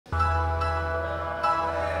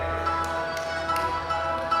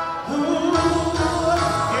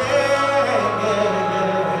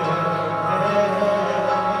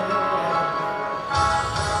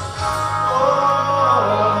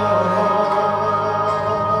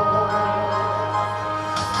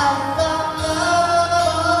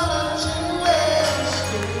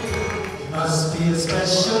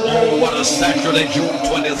Saturday, June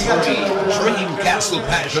 23, Dream Castle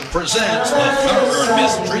Pageant presents the third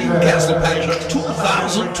Miss Dream Castle Pageant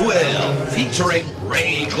 2012, featuring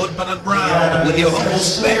Goodman Brown with your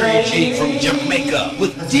host Mary G from Jamaica,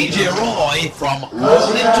 with DJ Roy from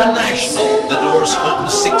World International. The doors open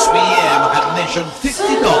 6 p.m. Admission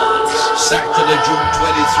 $50. Saturday, June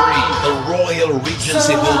 23, the Royal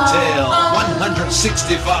Regency Hotel,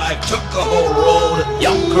 165 Tuckahoe Road,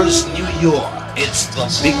 Yonkers, New York. It's the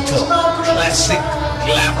Big Toe, classic,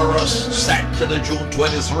 glamorous, Saturday, June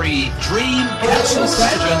 23, Dream Castle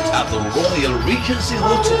Pageant at the Royal Regency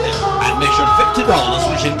Hotel. Admission $50,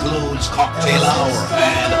 which includes cocktail hour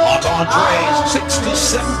and hot entrees, 6 to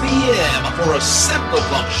 7 p.m. for a 7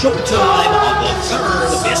 o'clock showtime on the third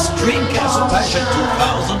Miss Dream Castle Pageant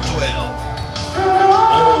 2012.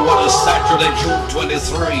 Oh, what a Saturday, June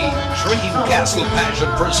 23. Dream Castle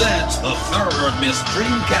Pageant presents the third Miss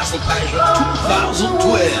Dream Castle Pageant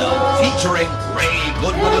 2012, featuring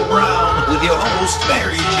Goodman Brown with your host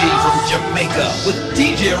Mary G from Jamaica, with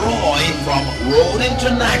DJ Roy from Road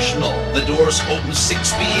International. The doors open 6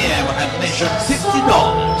 p.m. Admission $50.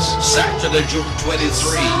 Saturday, June 23,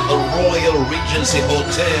 the Royal Regency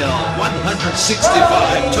Hotel,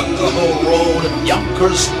 165 Tuckahoe Road,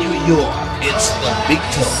 Yonkers, New York. It's the Big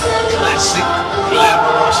Toe, classic,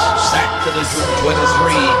 glamorous, Saturday, June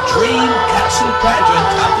 23, Dream Castle Pageant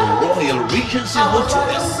at the Royal Regency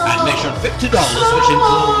Hotel. Admission $50, which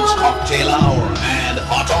includes cocktail hour and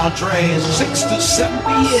hot entrees, 6 to 7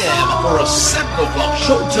 p.m. for a 7 o'clock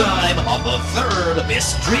showtime on the third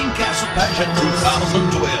Miss Dream Castle Pageant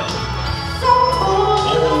 2012.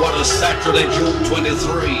 Oh, what a Saturday, June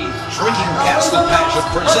 23. Dream Castle Pageant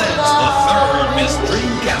presents the third Miss Dream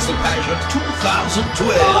Castle Pageant 2012,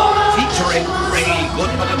 featuring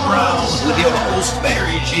Goodman Brown with your host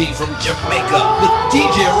Mary G from Jamaica, with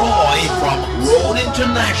DJ Roy from Road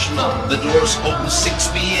International. The doors open 6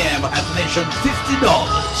 p.m. Admission $50.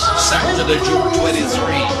 Saturday, June 23,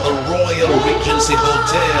 the Royal Regency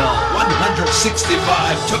Hotel, 165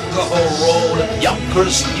 Tuckahoe Road,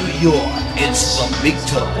 Yonkers, New York. It's the Big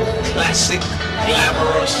Toe, classic,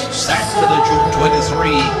 glamorous, Saturday, June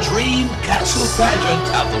 23, Dream Castle Pageant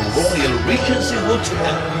at the Royal Regency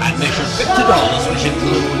Hotel. Admission $50, which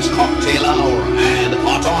includes cocktail hour and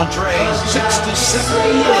hot entrees, 6 to 7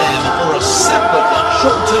 p.m. for a 7 o'clock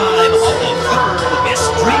showtime on the third Miss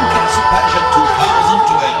Dream Castle Pageant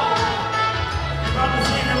 2012.